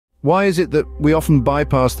Why is it that we often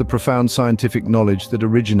bypass the profound scientific knowledge that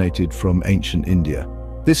originated from ancient India?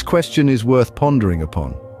 This question is worth pondering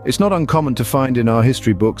upon. It's not uncommon to find in our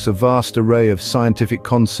history books a vast array of scientific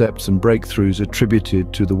concepts and breakthroughs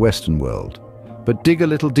attributed to the Western world. But dig a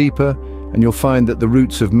little deeper, and you'll find that the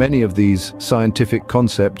roots of many of these scientific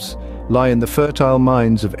concepts lie in the fertile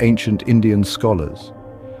minds of ancient Indian scholars.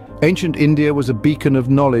 Ancient India was a beacon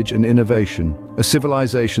of knowledge and innovation, a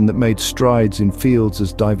civilization that made strides in fields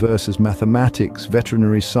as diverse as mathematics,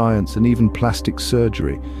 veterinary science, and even plastic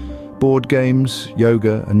surgery. Board games,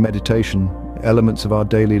 yoga, and meditation, elements of our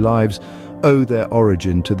daily lives, owe their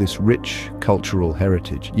origin to this rich cultural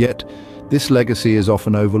heritage. Yet, this legacy is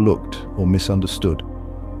often overlooked or misunderstood,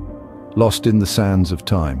 lost in the sands of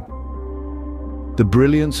time. The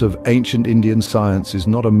brilliance of ancient Indian science is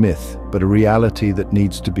not a myth, but a reality that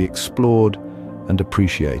needs to be explored and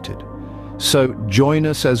appreciated. So, join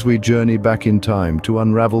us as we journey back in time to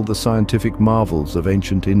unravel the scientific marvels of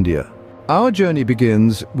ancient India. Our journey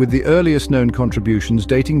begins with the earliest known contributions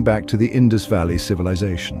dating back to the Indus Valley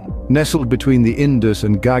civilization. Nestled between the Indus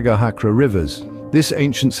and Ghaggar-Hakra rivers, this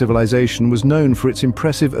ancient civilization was known for its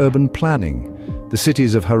impressive urban planning. The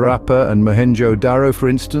cities of Harappa and Mohenjo-Daro, for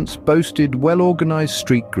instance, boasted well-organized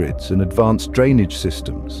street grids and advanced drainage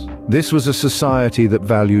systems. This was a society that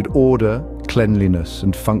valued order, cleanliness,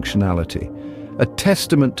 and functionality, a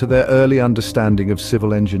testament to their early understanding of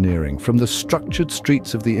civil engineering. From the structured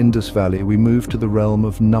streets of the Indus Valley, we move to the realm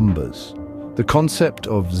of numbers. The concept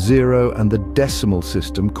of zero and the decimal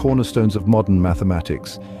system, cornerstones of modern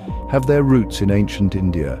mathematics, have their roots in ancient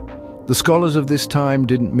India. The scholars of this time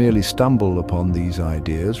didn't merely stumble upon these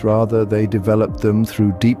ideas, rather they developed them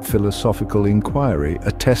through deep philosophical inquiry,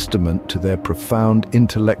 a testament to their profound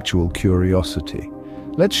intellectual curiosity.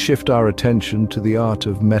 Let's shift our attention to the art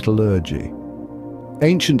of metallurgy.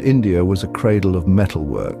 Ancient India was a cradle of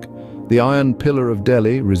metalwork. The iron pillar of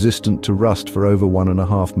Delhi, resistant to rust for over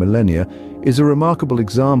 1.5 millennia, is a remarkable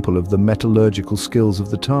example of the metallurgical skills of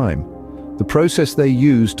the time. The process they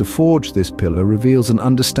used to forge this pillar reveals an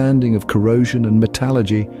understanding of corrosion and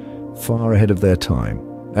metallurgy far ahead of their time.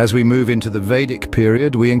 As we move into the Vedic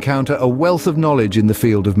period, we encounter a wealth of knowledge in the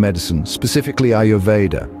field of medicine, specifically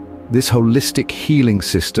Ayurveda. This holistic healing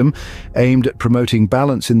system, aimed at promoting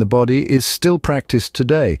balance in the body, is still practiced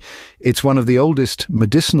today. It's one of the oldest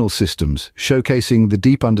medicinal systems, showcasing the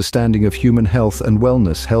deep understanding of human health and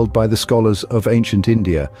wellness held by the scholars of ancient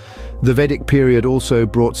India. The Vedic period also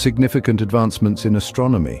brought significant advancements in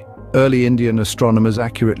astronomy. Early Indian astronomers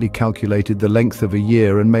accurately calculated the length of a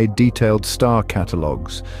year and made detailed star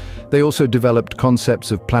catalogues. They also developed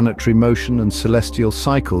concepts of planetary motion and celestial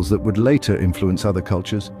cycles that would later influence other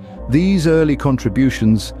cultures. These early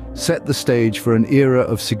contributions set the stage for an era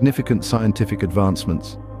of significant scientific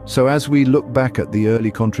advancements. So as we look back at the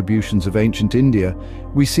early contributions of ancient India,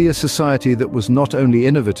 we see a society that was not only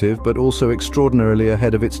innovative but also extraordinarily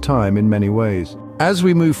ahead of its time in many ways. As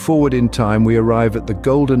we move forward in time, we arrive at the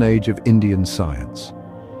golden age of Indian science.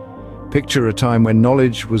 Picture a time when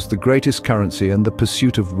knowledge was the greatest currency and the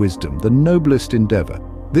pursuit of wisdom, the noblest endeavor.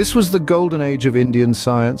 This was the golden age of Indian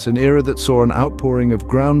science, an era that saw an outpouring of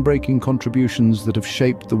groundbreaking contributions that have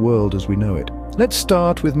shaped the world as we know it. Let's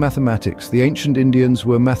start with mathematics. The ancient Indians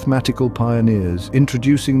were mathematical pioneers,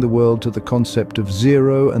 introducing the world to the concept of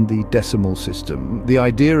zero and the decimal system. The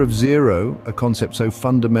idea of zero, a concept so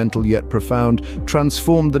fundamental yet profound,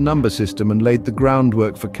 transformed the number system and laid the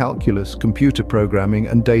groundwork for calculus, computer programming,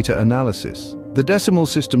 and data analysis. The decimal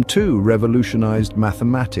system, too, revolutionized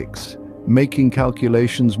mathematics, making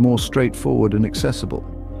calculations more straightforward and accessible.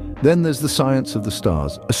 Then there's the science of the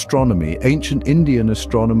stars, astronomy. Ancient Indian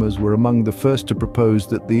astronomers were among the first to propose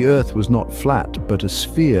that the Earth was not flat, but a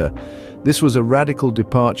sphere. This was a radical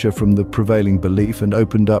departure from the prevailing belief and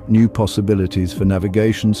opened up new possibilities for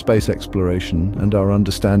navigation, space exploration, and our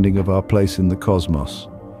understanding of our place in the cosmos.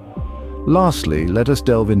 Lastly, let us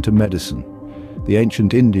delve into medicine. The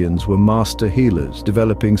ancient Indians were master healers,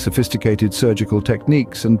 developing sophisticated surgical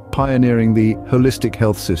techniques and pioneering the holistic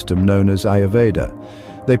health system known as Ayurveda.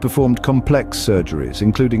 They performed complex surgeries,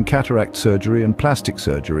 including cataract surgery and plastic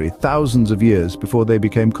surgery, thousands of years before they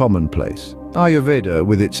became commonplace. Ayurveda,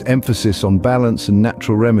 with its emphasis on balance and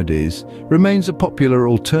natural remedies, remains a popular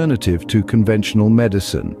alternative to conventional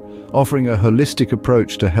medicine, offering a holistic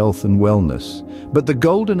approach to health and wellness. But the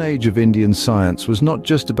golden age of Indian science was not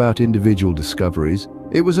just about individual discoveries.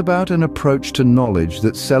 It was about an approach to knowledge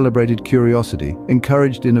that celebrated curiosity,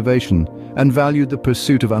 encouraged innovation, and valued the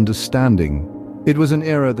pursuit of understanding. It was an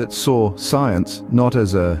era that saw science not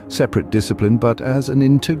as a separate discipline, but as an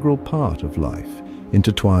integral part of life,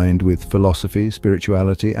 intertwined with philosophy,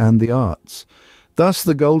 spirituality, and the arts. Thus,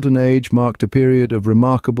 the Golden Age marked a period of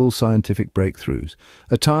remarkable scientific breakthroughs,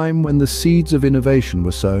 a time when the seeds of innovation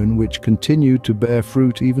were sown which continue to bear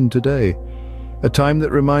fruit even today. A time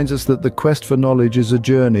that reminds us that the quest for knowledge is a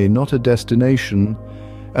journey, not a destination,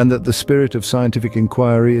 and that the spirit of scientific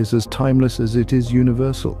inquiry is as timeless as it is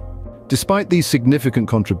universal. Despite these significant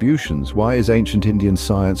contributions, why is ancient Indian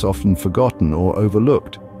science often forgotten or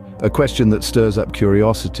overlooked? A question that stirs up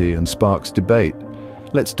curiosity and sparks debate.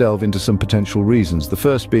 Let's delve into some potential reasons, the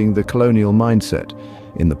first being the colonial mindset.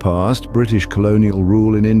 In the past, British colonial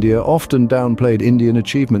rule in India often downplayed Indian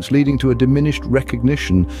achievements, leading to a diminished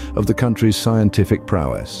recognition of the country's scientific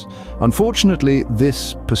prowess. Unfortunately,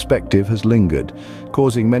 this perspective has lingered,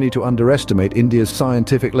 causing many to underestimate India's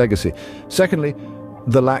scientific legacy. Secondly,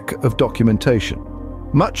 the lack of documentation.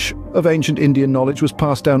 Much of ancient Indian knowledge was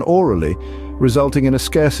passed down orally, resulting in a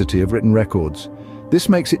scarcity of written records. This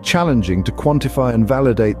makes it challenging to quantify and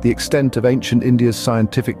validate the extent of ancient India's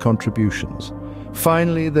scientific contributions.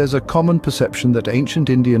 Finally, there's a common perception that ancient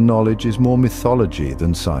Indian knowledge is more mythology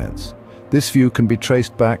than science. This view can be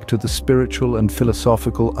traced back to the spiritual and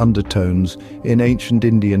philosophical undertones in ancient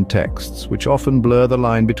Indian texts, which often blur the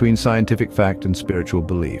line between scientific fact and spiritual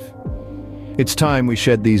belief. It's time we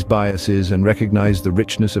shed these biases and recognize the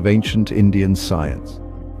richness of ancient Indian science.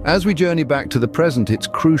 As we journey back to the present, it's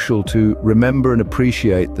crucial to remember and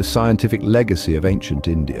appreciate the scientific legacy of ancient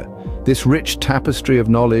India. This rich tapestry of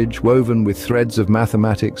knowledge, woven with threads of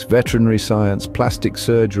mathematics, veterinary science, plastic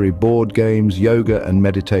surgery, board games, yoga, and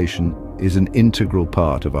meditation, is an integral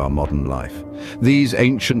part of our modern life. These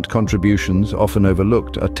ancient contributions, often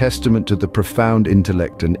overlooked, are testament to the profound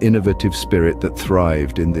intellect and innovative spirit that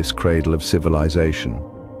thrived in this cradle of civilization.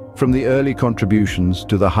 From the early contributions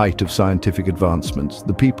to the height of scientific advancements,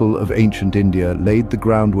 the people of ancient India laid the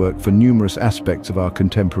groundwork for numerous aspects of our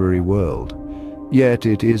contemporary world. Yet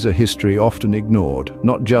it is a history often ignored,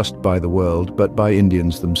 not just by the world, but by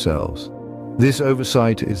Indians themselves. This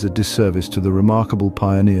oversight is a disservice to the remarkable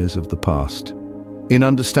pioneers of the past. In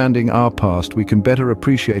understanding our past, we can better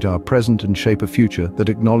appreciate our present and shape a future that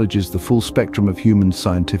acknowledges the full spectrum of human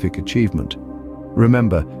scientific achievement.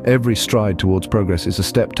 Remember, every stride towards progress is a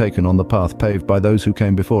step taken on the path paved by those who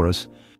came before us.